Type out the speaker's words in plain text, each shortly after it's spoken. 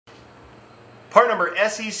Part number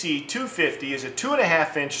SEC250 is a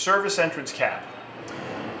 2.5-inch service entrance cap.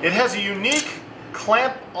 It has a unique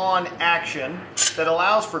clamp-on action that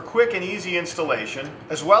allows for quick and easy installation,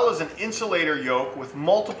 as well as an insulator yoke with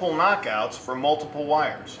multiple knockouts for multiple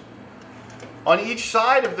wires. On each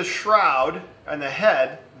side of the shroud and the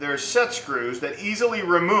head, there's set screws that easily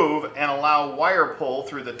remove and allow wire pull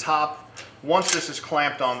through the top once this is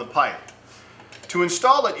clamped on the pipe. To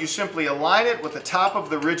install it, you simply align it with the top of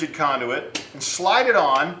the rigid conduit and slide it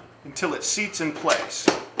on until it seats in place.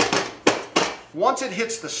 Once it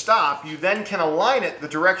hits the stop, you then can align it the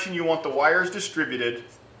direction you want the wires distributed.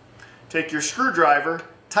 Take your screwdriver,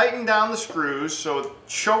 tighten down the screws so it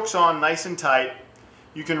chokes on nice and tight.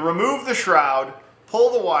 You can remove the shroud,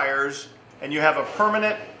 pull the wires, and you have a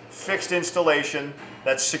permanent fixed installation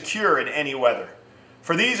that's secure in any weather.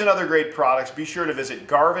 For these and other great products, be sure to visit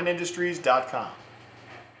garvinindustries.com.